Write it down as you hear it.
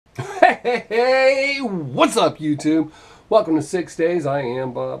Hey, what's up, YouTube? Welcome to Sixx Daze. I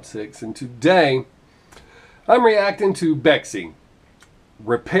am Bob Sixx, and today I'm reacting to Bexey,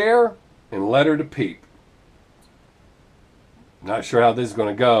 Repair and Letter to Peep. Not sure how this is going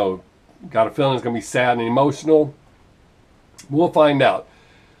to go. Got a feeling it's going to be sad and emotional. We'll find out.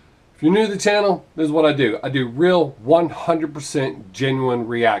 If you're new to the channel, this is what I do. I do real 100% genuine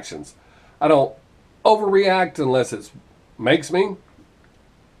reactions. I don't overreact unless it makes me.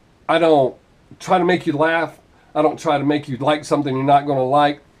 I don't try to make you laugh. I don't try to make you like something you're not going to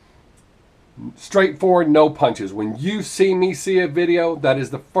like. Straightforward, no punches. When you see me see a video, that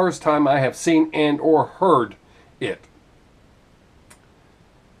is the first time I have seen and or heard it.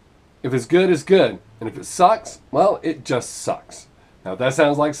 If it's good, it's good. And if it sucks, well, it just sucks. Now, if that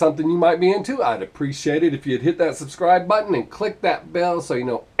sounds like something you might be into, I'd appreciate it if you'd hit that subscribe button and click that bell so you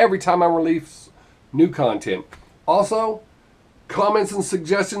know every time I release new content. Also, comments and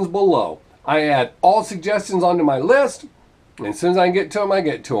suggestions below. I add all suggestions onto my list, and as soon as I can get to them, I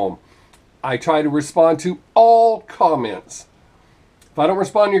get to them. I try to respond to all comments. If I don't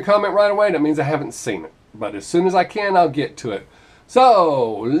respond to your comment right away, that means I haven't seen it. But as soon as I can, I'll get to it.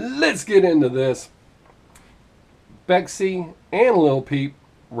 So, let's get into this. Bexey and Lil Peep,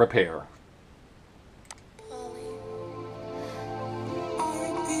 Repair.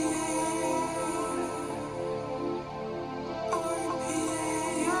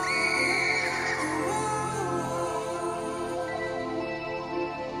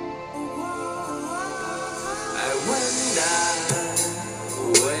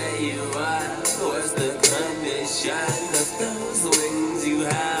 What's the condition of those wings you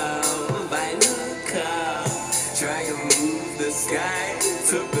have? By the car, try to move the sky,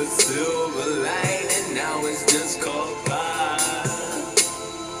 took the silver line, and now it's just called by.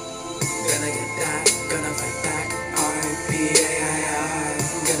 Gonna get that, gonna fight back, R-I-P-A-I-I.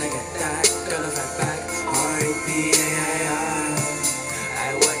 Gonna get that, gonna fight back, R-I-P-A-I-I.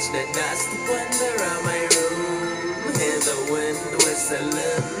 I watch the dust wander around my room, hear the wind whistling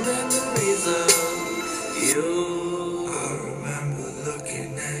memories of you. I remember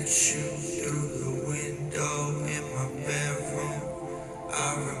looking at you through the window in my bedroom. I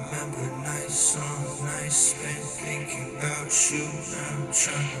remember nights on nights spent thinking about you. Now I'm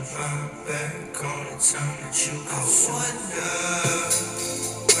trying to vibe back all the time that you consume. I wonder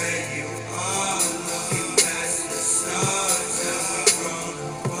where you are, looking past the stars that we've grown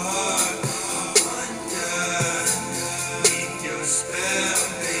apart. I wonder, need your spell,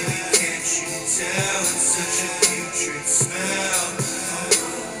 baby, can't you tell? It's such a putrid smell.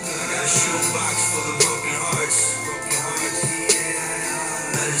 I got a shoebox full of broken hearts.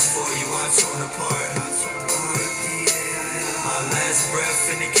 Letters for you, I torn apart. My last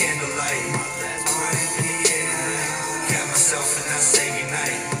breath in the candlelight. Got myself and I say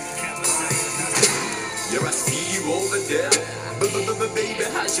goodnight. Yeah, I see you over there. Baby,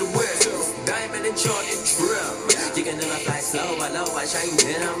 how's your wear? Diamond and charted trim. You can never fly slow, I know I shine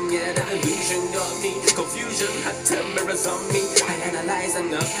them. Yeah, the illusion got me. Confusion had 10 mirrors on me. I analyze and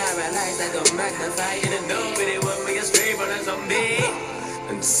not paralyzed. I don't magnify it and nobody want me astray for a zombie.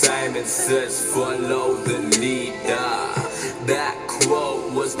 And Simon says, follow the leader. That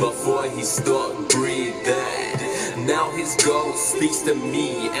quote was before he stopped breathing. Now his ghost speaks to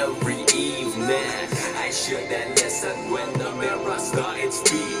me every evening. I should have listened when the mirror started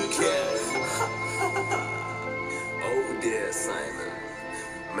speaking. Oh dear Simon,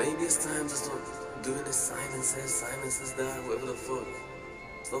 maybe it's time to stop doing this Simon says that, whatever the fuck.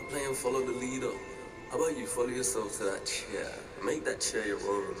 Stop playing follow the leader. How about you follow yourself to that chair? Make that chair your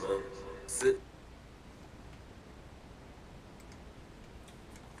own, man. Sit.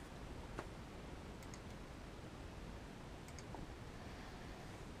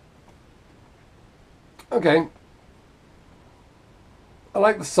 Okay. I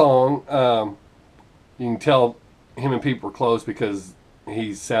like the song. You can tell him and Peep were close because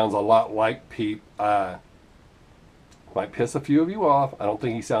he sounds a lot like Peep. Might piss a few of you off. I don't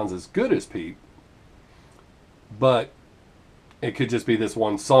think he sounds as good as Peep. But it could just be this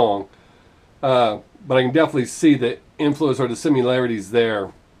one song. But I can definitely see the influence or the similarities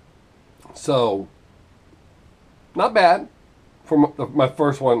there. So, not bad for my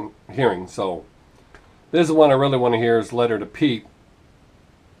first one hearing. So, this is the one I really want to hear is Letter to Peep.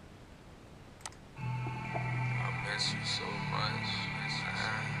 I miss you so much.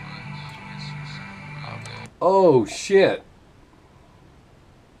 Oh, shit.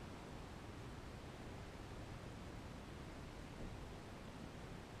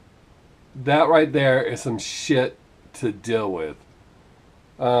 That right there is some shit to deal with.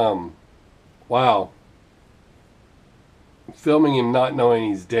 Wow. Filming him not knowing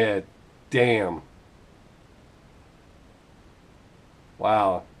he's dead. damn.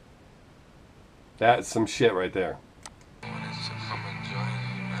 Wow. That's some shit right there. Wanted to come and join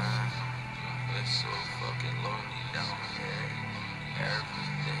you, man. It's so fucking lonely down here.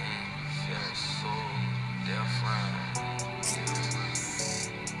 Everything feels so different.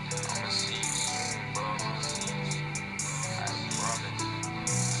 I'ma see you soon, bro. I promise.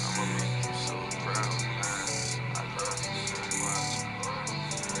 I'ma make you so proud, man. I love you so much, bro.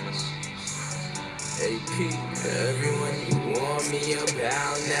 I'ma see you soon. Hey Peep, everyone you want me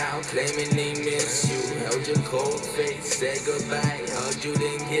about now, claiming they miss you. Held your cold face, said goodbye, hugged you,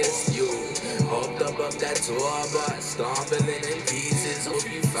 then kissed you. Hopped up that tour bus, stumbling in pieces. Hope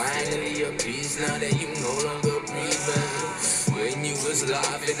you finally a peace now that you no longer breathing. When you was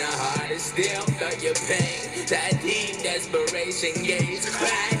laughing, the hardest still felt your pain. That deep desperation gaze,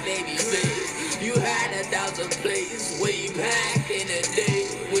 crying baby face. You had 1,000 plays way back in the day.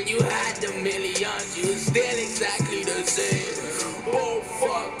 When you had the millions, you was still exactly the same. Both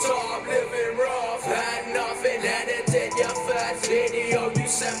fucked up, living rough, had nothing edited. Your first video, you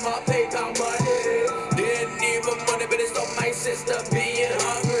sent my PayPal money. Didn't even money, but it's on my sister being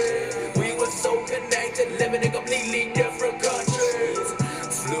hungry. We were so connected, living in completely different countries.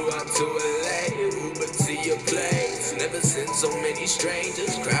 Flew out to LA, Uber to your place. Never seen so many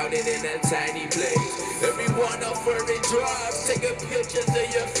strangers crowded in a tiny place. Everyone offering drugs, taking pictures of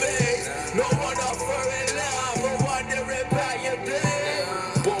your face. No one offering love, or wondering about your day.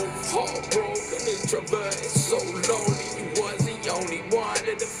 Both heartbroken, introverted, so lonely. You was the only one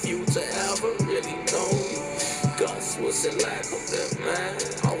of the few to ever really know you. Gus, what's it like up there, man?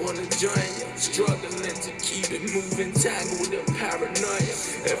 I wanna join you, struggling to keep it moving, tangled in paranoia.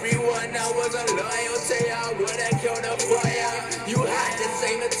 Everyone I was a loyalty, I would've killed a fire. You had the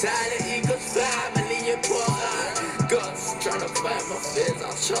same mentality, cause family important. Gus, trying to fight my fears,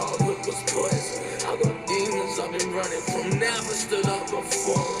 our childhood was poison. I got demons I've been running from, never stood up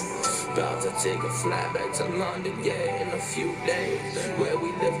before. About to take a flight back to London, yeah, in a few days, where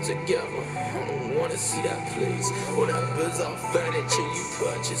we live together. I don't wanna see that place, or that bizarre furniture you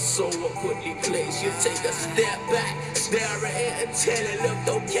purchased so awkwardly placed. You take a step back, stare at it until it looked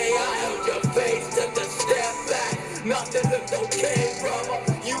okay. I held your face, took a step back, nothing looked okay, brother.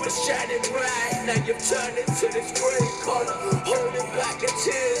 You were shining bright, now you've turned into this gray color, holding back the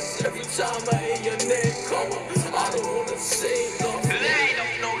tears every time I hear your name come up. I don't wanna say nothing. They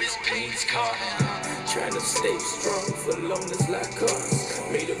don't know this pain's coming. Trying to stay strong for loners like us.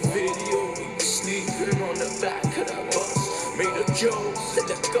 Made a video, we were sleeping on the back of that bus. Made a joke, said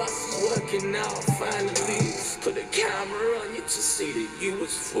the Gus is working out finally. Put a camera on you to see that you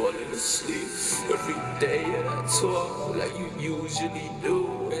was falling asleep. Every day at that tour, like you usually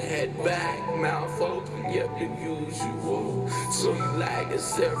do. Head back, mouth open, yep, the usual. So you like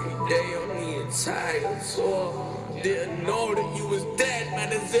this every day on the entire tour. Didn't know that you was dead,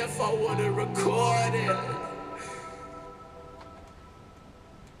 man, as if I would've recorded.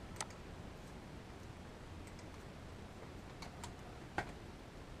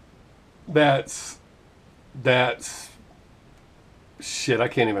 That's shit, I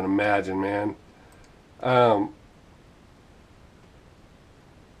can't even imagine, man. To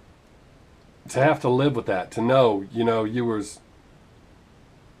have to live with that, to know, you know, you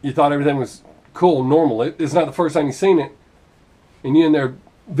thought everything was cool, normal. It's not the first time you've seen it, and you in there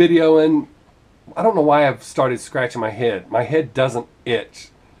videoing. I don't know why I've started scratching my head. My head doesn't itch.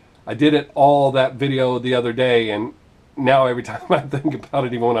 I did it all that video the other day, and now every time I think about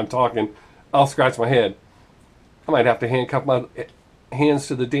it, even when I'm talking, I'll scratch my head. I might have to handcuff my hands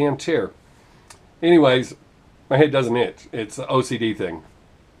to the damn chair. Anyways, my head doesn't itch. It's an OCD thing.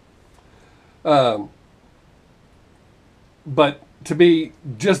 But to be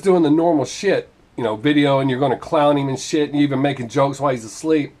just doing the normal shit, you know, video, and you're going to clown him and shit, and you even making jokes while he's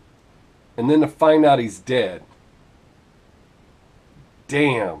asleep, and then to find out he's dead.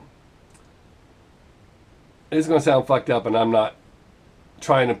 Damn. It's going to sound fucked up, and I'm not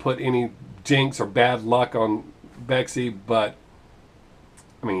trying to put any jinx or bad luck on Bexey, but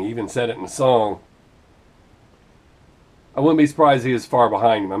I mean, he even said it in the song. I wouldn't be surprised he was far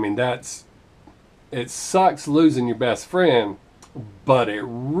behind him. I mean, it sucks losing your best friend, but it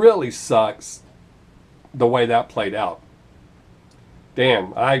really sucks the way that played out.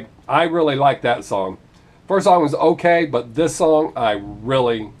 Damn, I really liked that song. First song was okay, but this song I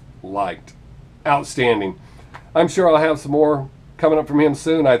really liked. Outstanding. I'm sure I'll have some more coming up from him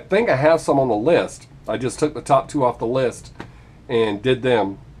soon. I think I have some on the list. I just took the top 2 off the list and did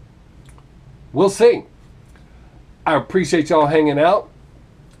them. We'll see. I appreciate y'all hanging out.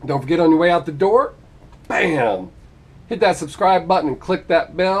 Don't forget, on your way out the door, bam, Hit that subscribe button and click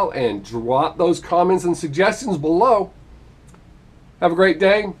that bell and drop those comments and suggestions below. Have a great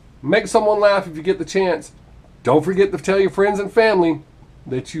day. Make someone laugh if you get the chance. Don't forget to tell your friends and family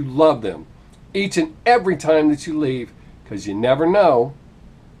that you love them each and every time that you leave, because you never know,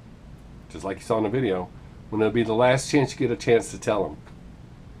 just like you saw in the video, when it'll be the last chance you get a chance to tell them.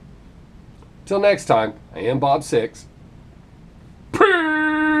 Till next time, I am Bob Sixx.